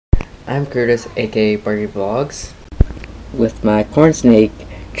I'm Curtis, aka Party Vlogs, with my corn snake,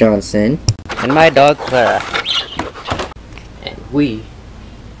 Johnson, and my dog, Clara. And we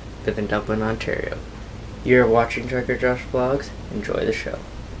live in Dublin, Ontario. You're watching Trucker Josh Vlogs. Enjoy the show.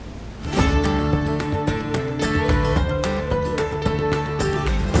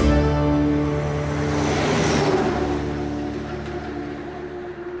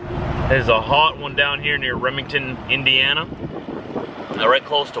 There's a hot one down here near Remington, Indiana. Right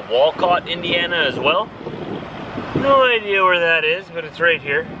close to Walcott, Indiana as well. No idea where that is, but it's right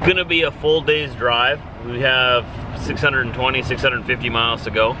here. Gonna be a full day's drive. We have 620, 650 miles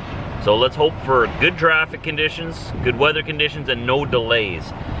to go. So let's hope for good traffic conditions, good weather conditions, and no delays.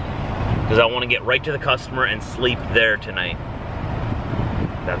 Because I want to get right to the customer and sleep there tonight.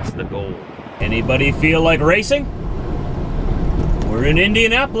 That's the goal. Anybody feel like racing? We're in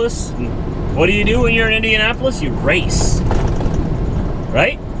Indianapolis. What do you do when you're in Indianapolis? You race.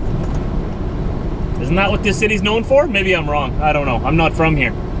 Right? Isn't that what this city's known for? Maybe I'm wrong. I don't know. I'm not from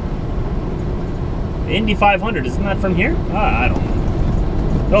here. The Indy 500, isn't that from here? I don't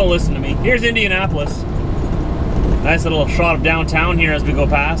know. Don't listen to me. Here's Indianapolis. Nice little shot of downtown here as we go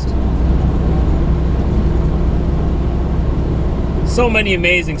past. So many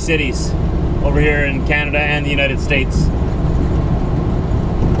amazing cities over here in Canada and the United States.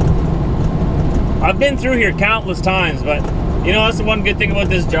 I've been through here countless times, but you know, that's the one good thing about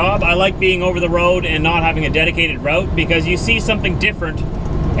this job. I like being over the road and not having a dedicated route because you see something different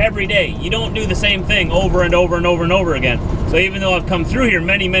every day. You don't do the same thing over and over and over and over again. So even though I've come through here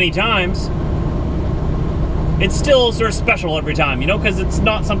many, many times, it's still sort of special every time, you know, because it's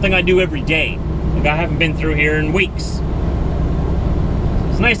not something I do every day. Like, I haven't been through here in weeks.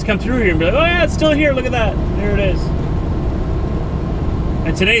 It's nice to come through here and be like, oh yeah, it's still here, look at that. There it is.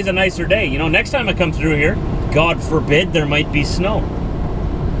 And today's a nicer day. You know, next time I come through here, God forbid there might be snow.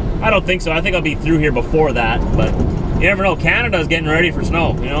 I don't think so. I think I'll be through here before that, but you never know. Canada's getting ready for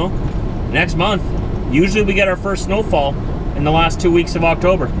snow, you know? Next month, usually we get our first snowfall in the last 2 weeks of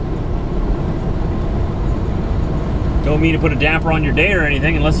October. Don't mean to put a damper on your day or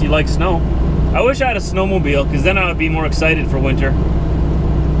anything unless you like snow. I wish I had a snowmobile because then I would be more excited for winter.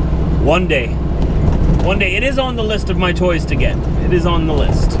 One day. One day. It is on the list of my toys to get. It is on the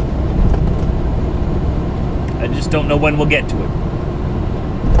list. I just don't know when we'll get to it.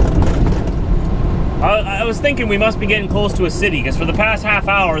 I was thinking we must be getting close to a city because for the past half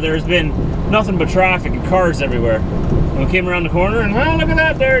hour there's been nothing but traffic and cars everywhere. And we came around the corner and oh, look at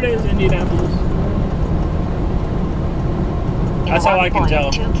that, there it is, Indianapolis. That's how I can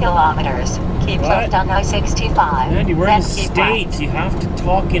tell. 2 kilometers. Keep left on I-65. Andy, we're in the States. You have to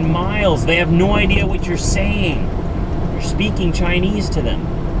talk in miles. They have no idea what you're saying. You're speaking Chinese to them.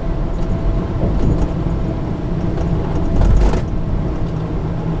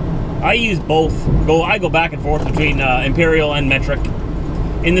 I use both. I go back and forth between imperial and metric.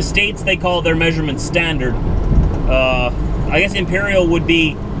 In the States, they call their measurements standard. I guess imperial would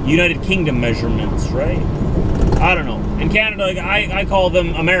be United Kingdom measurements, right? I don't know. In Canada, I call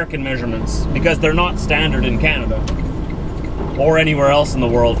them American measurements because they're not standard in Canada. Or anywhere else in the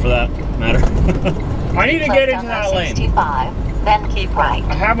world, for that matter. I need to get into that lane. 65, then keep right.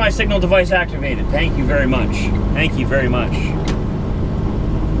 I have my signal device activated. Thank you very much. Thank you very much.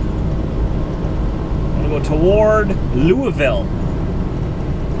 Go toward Louisville.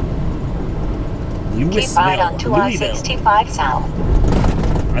 Keep right on to I-65 south.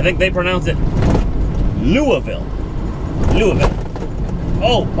 I think they pronounce it Louisville. Louisville.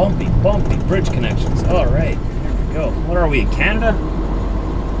 Oh, bumpy bridge connections. All right, there we go. What are we, in Canada?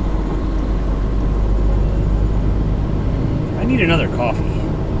 I need another coffee.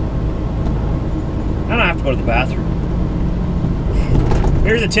 I don't have to go to the bathroom.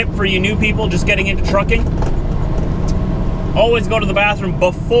 Here's a tip for you new people just getting into trucking. Always go to the bathroom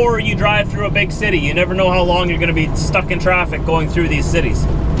before you drive through a big city. You never know how long you're going to be stuck in traffic going through these cities.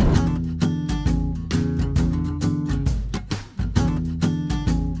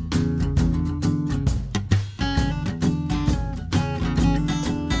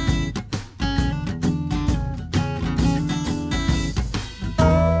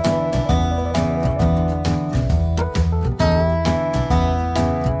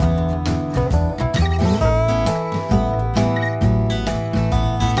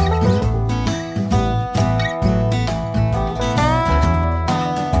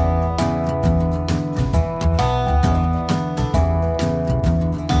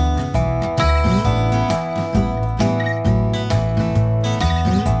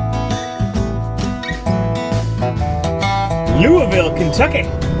 Louisville, Kentucky.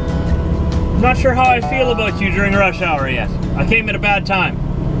 I'm not sure how I feel about you during rush hour yet. I came at a bad time.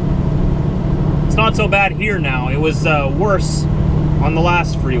 It's not so bad here now. It was worse on the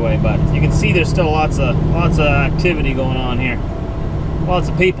last freeway, but you can see there's still lots of activity going on here. Lots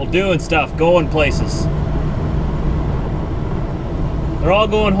of people doing stuff, going places. They're all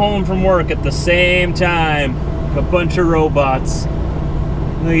going home from work at the same time. A bunch of robots.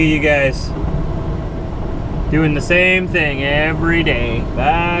 Look at you guys. Doing the same thing every day.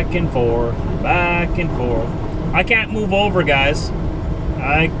 Back and forth, back and forth. I can't move over, guys.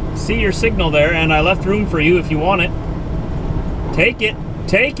 I see your signal there, and I left room for you if you want it. Take it,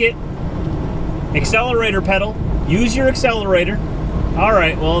 take it. Accelerator pedal. Use your accelerator. All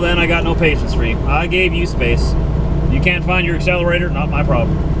right, well then I got no patience for you. I gave you space. You can't find your accelerator, not my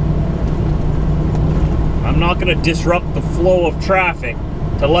problem. I'm not gonna disrupt the flow of traffic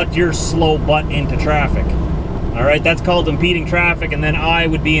to let your slow butt into traffic. All right, that's called impeding traffic, and then I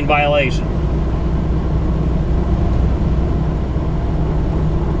would be in violation.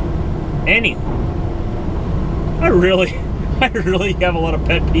 Anyway, I really have a lot of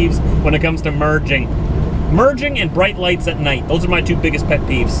pet peeves when it comes to merging. Merging and bright lights at night. Those are my two biggest pet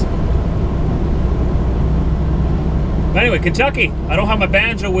peeves. Anyway, Kentucky. I don't have my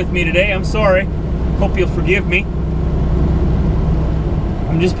banjo with me today. I'm sorry. Hope you'll forgive me.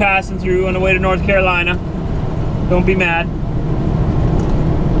 I'm just passing through on the way to North Carolina. Don't be mad.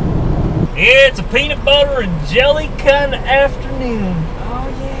 It's a peanut butter and jelly kind of afternoon. Oh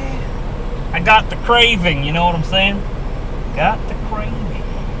yeah. I got the craving, you know what I'm saying? Got the craving.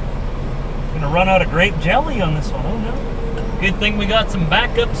 Gonna run out of grape jelly on this one. Oh no. Good thing we got some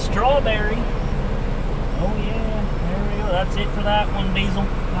backup strawberry. Oh yeah. There we go. That's it for that one, Diesel.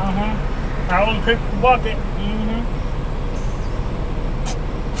 I won't pick the bucket.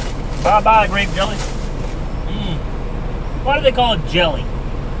 Bye-bye, grape jelly. Why do they call it jelly?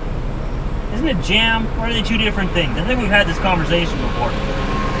 Isn't it jam? Or are they two different things? I think we've had this conversation before.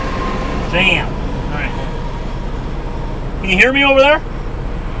 Jam. Alright. Can you hear me over there?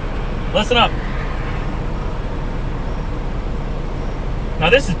 Listen up. Now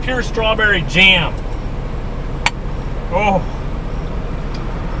this is pure strawberry jam. Oh.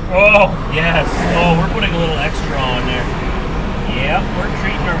 Oh, yes. Oh, we're putting a little extra on there. Yep, we're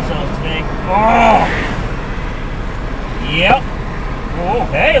treating ourselves today. Oh! Yep. Oh,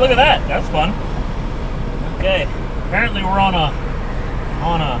 hey, look at that. That's fun. Okay. Apparently we're on a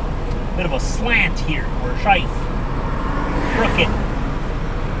bit of a slant here. We're shite. Crooked.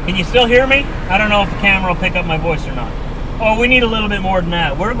 Can you still hear me? I don't know if the camera will pick up my voice or not. Oh, we need a little bit more than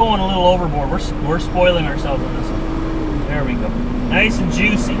that. We're going a little overboard. We're spoiling ourselves on this one. There we go. Nice and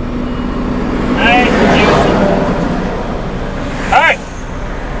juicy. Nice and juicy. Alright.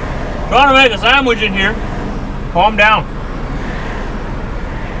 Trying to make a sandwich in here. Calm down.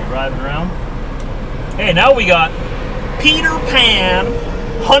 Driving around. Hey, now we got Peter Pan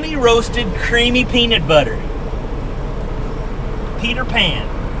honey roasted creamy peanut butter. Peter Pan.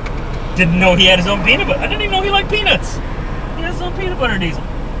 Didn't know he had his own peanut butter. I didn't even know he liked peanuts. He has his own peanut butter, Diesel.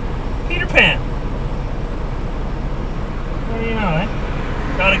 Peter Pan. What do you know, eh?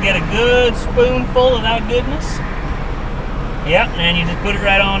 Gotta get a good spoonful of that goodness. Yep, and you just put it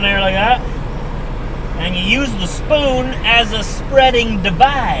right on there like that. And you use the spoon as a spreading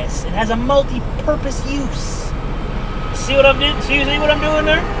device. It has a multi-purpose use. See what I'm doing? See what I'm doing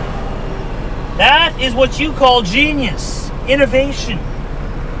there? That is what you call genius. Innovation.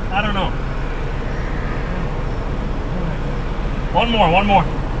 I don't know. One more.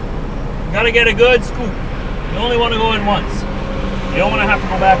 You gotta get a good scoop. You only want to go in once. You don't want to have to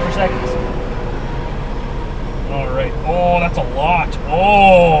go back for seconds. Alright. Oh, that's a lot.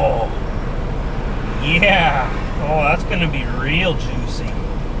 Oh. Yeah. Oh, that's going to be real juicy.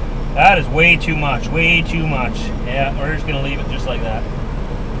 That is way too much. Way too much. Yeah, we're just going to leave it just like that.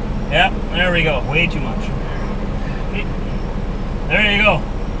 Yeah, there we go. Way too much. There you go.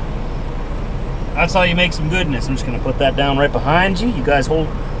 That's how you make some goodness. I'm just going to put that down right behind you. You guys hold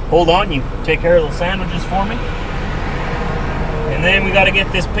on. You take care of the sandwiches for me. And then we got to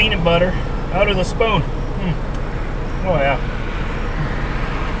get this peanut butter out of the spoon. Oh, yeah.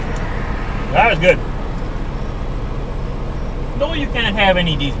 That is good. No, you can't have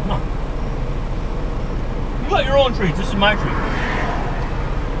any Diesel. No. You got your own treats. This is my treat.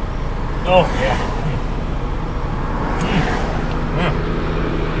 Oh, yeah.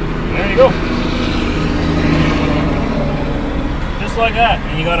 There you go. Just like that.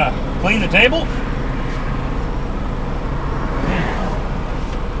 And you gotta clean the table.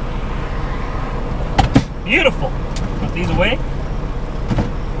 Beautiful. Put these away.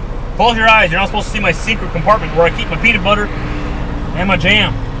 Close your eyes. You're not supposed to see my secret compartment where I keep my peanut butter and my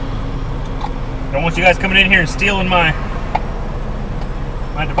jam. Don't want you guys coming in here and stealing my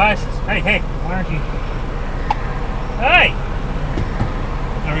my devices. Hey, why aren't you? Hey!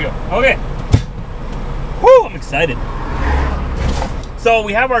 There we go. Okay. Whew, I'm excited. So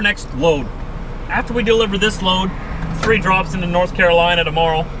we have our next load. After we deliver this load, 3 drops into North Carolina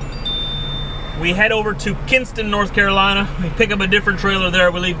tomorrow. We head over to Kinston, North Carolina. We pick up a different trailer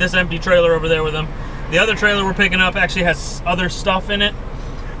there. We leave this empty trailer over there with them. The other trailer we're picking up actually has other stuff in it.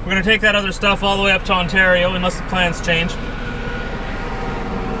 We're gonna take that other stuff all the way up to Ontario, unless the plans change.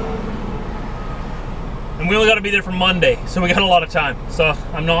 And we only gotta be there for Monday, so we got a lot of time. So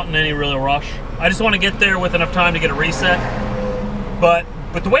I'm not in any real rush. I just wanna get there with enough time to get a reset. But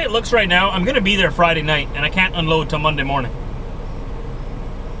the way it looks right now, I'm gonna be there Friday night, and I can't unload till Monday morning.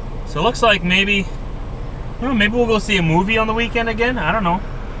 So it looks like maybe we'll go see a movie on the weekend again. I don't know.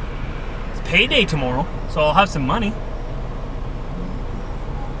 It's payday tomorrow, so I'll have some money.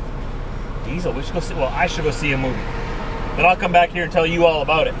 Diesel, we should go see, well, I should go see a movie. But I'll come back here and tell you all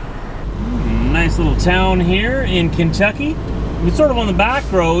about it. Nice little town here in Kentucky. We're sort of on the back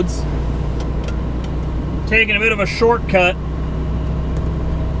roads, taking a bit of a shortcut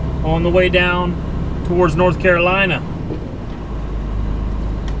on the way down towards North Carolina.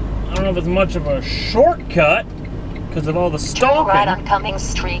 I don't know if it's much of a shortcut because of all the stopping. Turn right on Cummings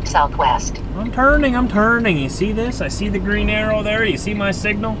Street Southwest. I'm turning. You see this? I see the green arrow there. You see my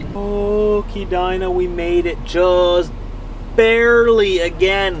signal? Okay, Dinah, we made it just barely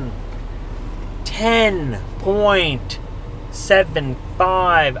again.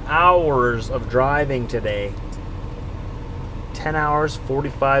 10.75 hours of driving today. 10 hours,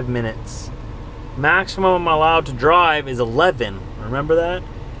 45 minutes. Maximum I'm allowed to drive is 11. Remember that?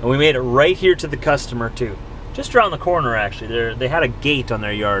 And we made it right here to the customer too. Just around the corner actually. They had a gate on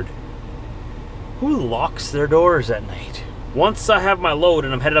their yard. Who locks their doors at night? Once I have my load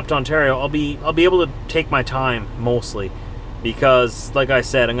and I'm headed up to Ontario, I'll be able to take my time mostly. Because like I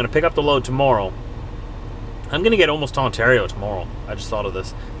said, I'm gonna pick up the load tomorrow. I'm gonna get almost to Ontario tomorrow. I just thought of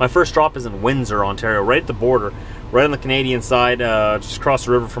this. My first drop is in Windsor, Ontario, right at the border, right on the Canadian side, just across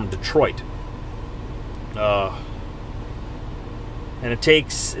the river from Detroit. And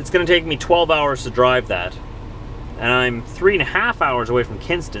it's gonna take me 12 hours to drive that. And I'm 3.5 hours away from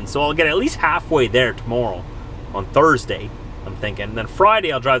Kinston, so I'll get at least halfway there tomorrow, on Thursday, I'm thinking. And then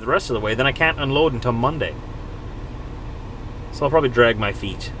Friday I'll drive the rest of the way, then I can't unload until Monday. So I'll probably drag my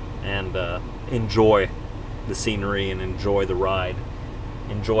feet and enjoy the scenery and enjoy the ride.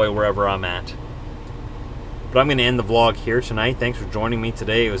 Enjoy wherever I'm at. But I'm gonna end the vlog here tonight. Thanks for joining me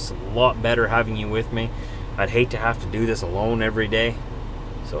today. It was a lot better having you with me. I'd hate to have to do this alone every day.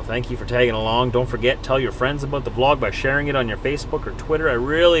 So thank you for tagging along. Don't forget, tell your friends about the vlog by sharing it on your Facebook or Twitter. I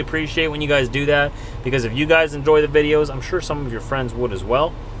really appreciate when you guys do that, because if you guys enjoy the videos, I'm sure some of your friends would as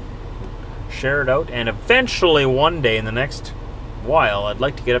well. Share it out, and eventually one day in the next while, I'd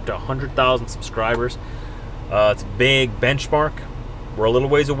like to get up to 100,000 subscribers. It's a big benchmark. We're a little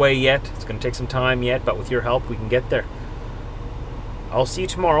ways away yet. It's going to take some time yet, but with your help, we can get there. I'll see you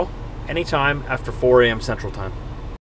tomorrow, anytime after 4 a.m. Central Time.